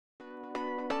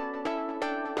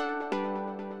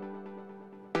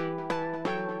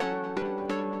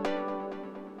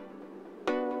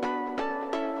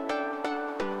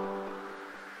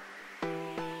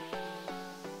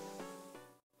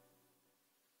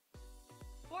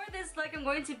this look, I'm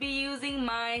going to be using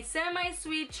my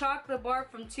semi-sweet chocolate bar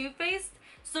from Too Faced.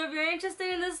 So if you're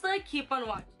interested in this look, keep on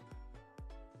watching.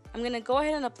 I'm going to go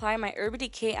ahead and apply my Urban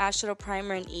Decay Eyeshadow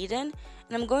Primer in Eden.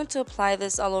 And I'm going to apply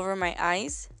this all over my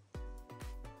eyes.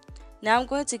 Now I'm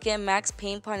going to get MAC's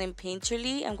Paint Pot in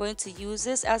Painterly. I'm going to use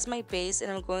this as my base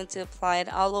and I'm going to apply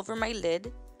it all over my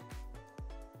lid.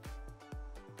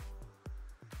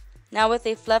 Now with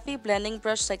a fluffy blending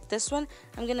brush like this one,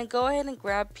 I'm going to go ahead and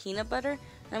grab peanut butter.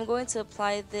 And I'm going to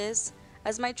apply this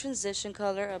as my transition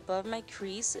color above my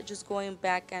crease, just going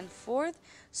back and forth,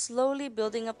 slowly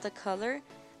building up the color.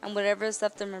 And whatever is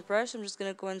left on my brush, I'm just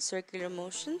going to go in circular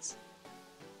motions.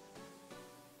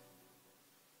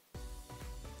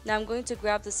 Now I'm going to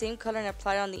grab the same color and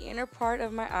apply it on the inner part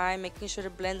of my eye, making sure to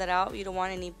blend that out. You don't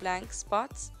want any blank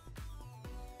spots.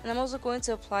 And I'm also going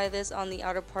to apply this on the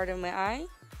outer part of my eye.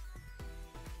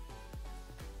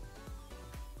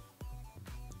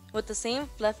 With the same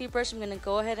fluffy brush, I'm going to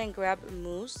go ahead and grab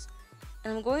mousse.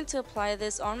 And I'm going to apply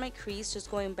this on my crease, just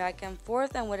going back and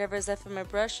forth, and whatever is left of my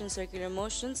brush in circular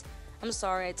motions. I'm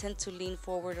sorry, I tend to lean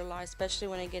forward a lot, especially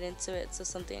when I get into it, so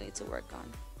something I need to work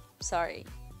on. Sorry.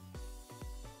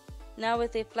 Now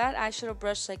with a flat eyeshadow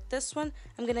brush like this one,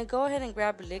 I'm going to go ahead and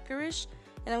grab Licorice,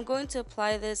 and I'm going to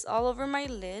apply this all over my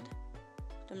lid.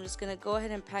 I'm just going to go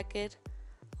ahead and pack it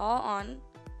all on.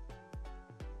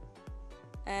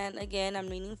 And again, I'm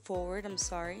leaning forward, I'm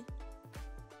sorry.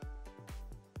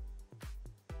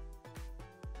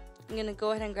 I'm going to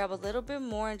go ahead and grab a little bit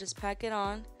more and just pack it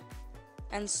on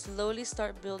and slowly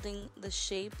start building the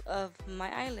shape of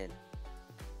my eyelid.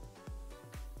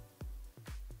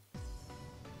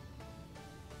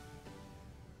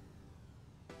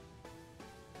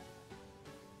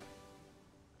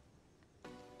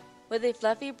 With a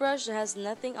fluffy brush that has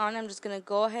nothing on, I'm just going to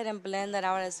go ahead and blend that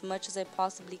out as much as I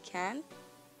possibly can.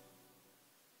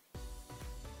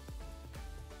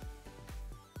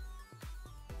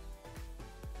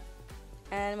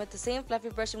 And with the same fluffy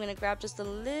brush, I'm going to grab just a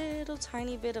little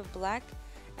tiny bit of black,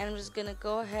 and I'm just going to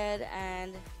go ahead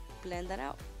and blend that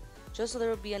out, just so there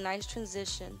will be a nice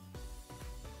transition.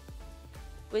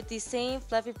 With the same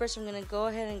fluffy brush, I'm going to go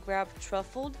ahead and grab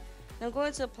Truffled, and I'm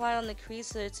going to apply it on the crease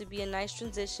so to be a nice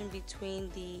transition between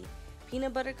the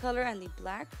peanut butter color and the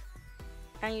black.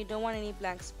 And you don't want any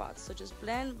blank spots, so just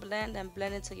blend, blend, and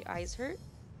blend until your eyes hurt.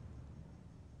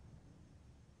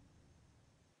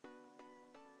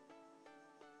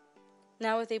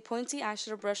 Now with a pointy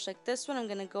eyeshadow brush like this one, I'm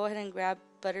going to go ahead and grab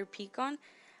Butter Pecan.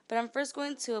 But I'm first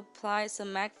going to apply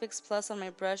some MAC Fix Plus on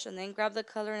my brush and then grab the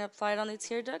color and apply it on the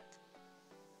tear duct.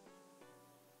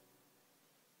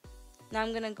 Now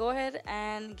I'm going to go ahead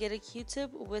and get a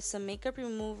Q-tip with some makeup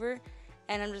remover,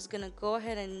 and I'm just going to go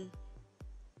ahead and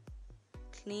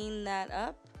clean that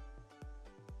up.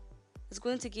 It's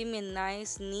going to give me a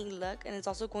nice, neat look, and it's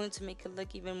also going to make it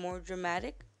look even more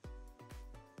dramatic.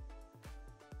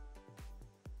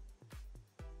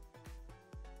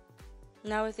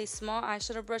 Now with a small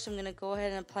eyeshadow brush, I'm going to go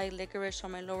ahead and apply Licorice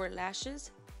on my lower lashes.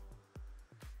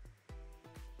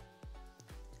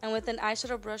 And with an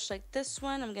eyeshadow brush like this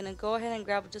one, I'm going to go ahead and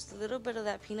grab just a little bit of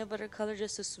that peanut butter color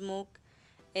just to smoke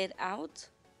it out.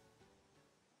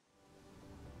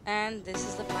 And this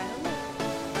is the final look.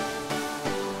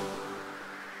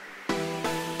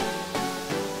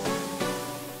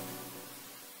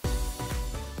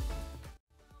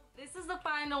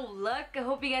 Final look. I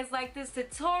hope you guys liked this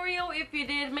tutorial. If you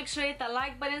did, make sure to hit that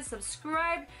like button,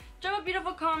 subscribe, drop a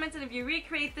beautiful comment, and if you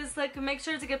recreate this look, make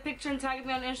sure to take a picture and tag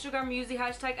me on Instagram using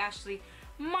hashtag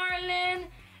AshleeemarleTv.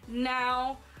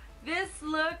 Now, this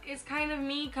look is kind of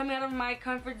me coming out of my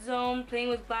comfort zone, playing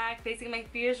with black, facing my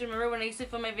fears. Remember when I used to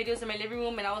film my videos in my living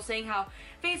room and I was saying how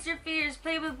face your fears,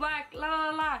 play with black, la la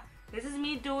la. This is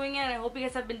me doing it. I hope you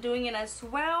guys have been doing it as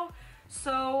well.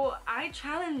 So I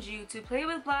challenge you to play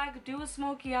with black, do a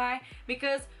smoky eye,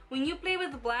 because when you play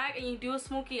with black and you do a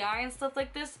smoky eye and stuff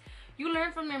like this, you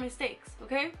learn from your mistakes,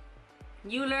 okay?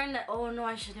 You learn that, oh no,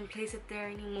 I shouldn't place it there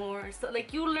anymore. So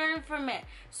like, you learn from it.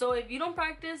 So if you don't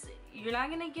practice, you're not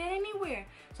gonna get anywhere.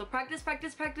 So practice,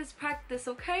 practice, practice, practice,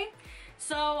 okay?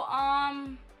 So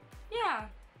yeah,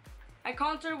 I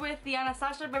contour with the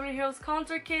Anastasia Beverly Hills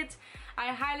contour kit.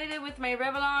 I highlighted with my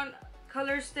Revlon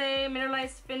Color Stay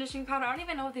Mineralized Finishing Powder. I don't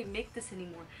even know if they make this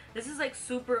anymore. This is like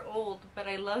super old, but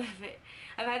I love it.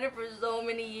 I've had it for so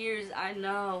many years, I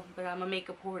know, but I'm a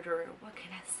makeup hoarder. What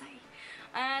can I say?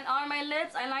 And on my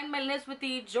lips, I lined my lips with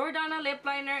the Jordana lip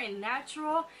liner in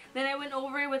Natural. Then I went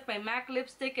over it with my MAC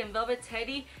lipstick in Velvet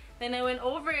Teddy. Then I went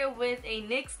over it with a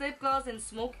NYX lip gloss in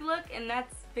Smokey Look, and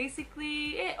that's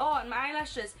basically it. Oh, and my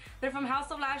eyelashes. They're from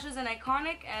House of Lashes and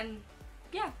Iconic, and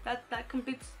yeah, that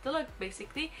completes the look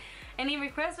basically. Any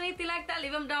requests or anything like that,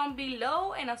 leave them down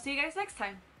below, and I'll see you guys next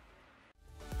time.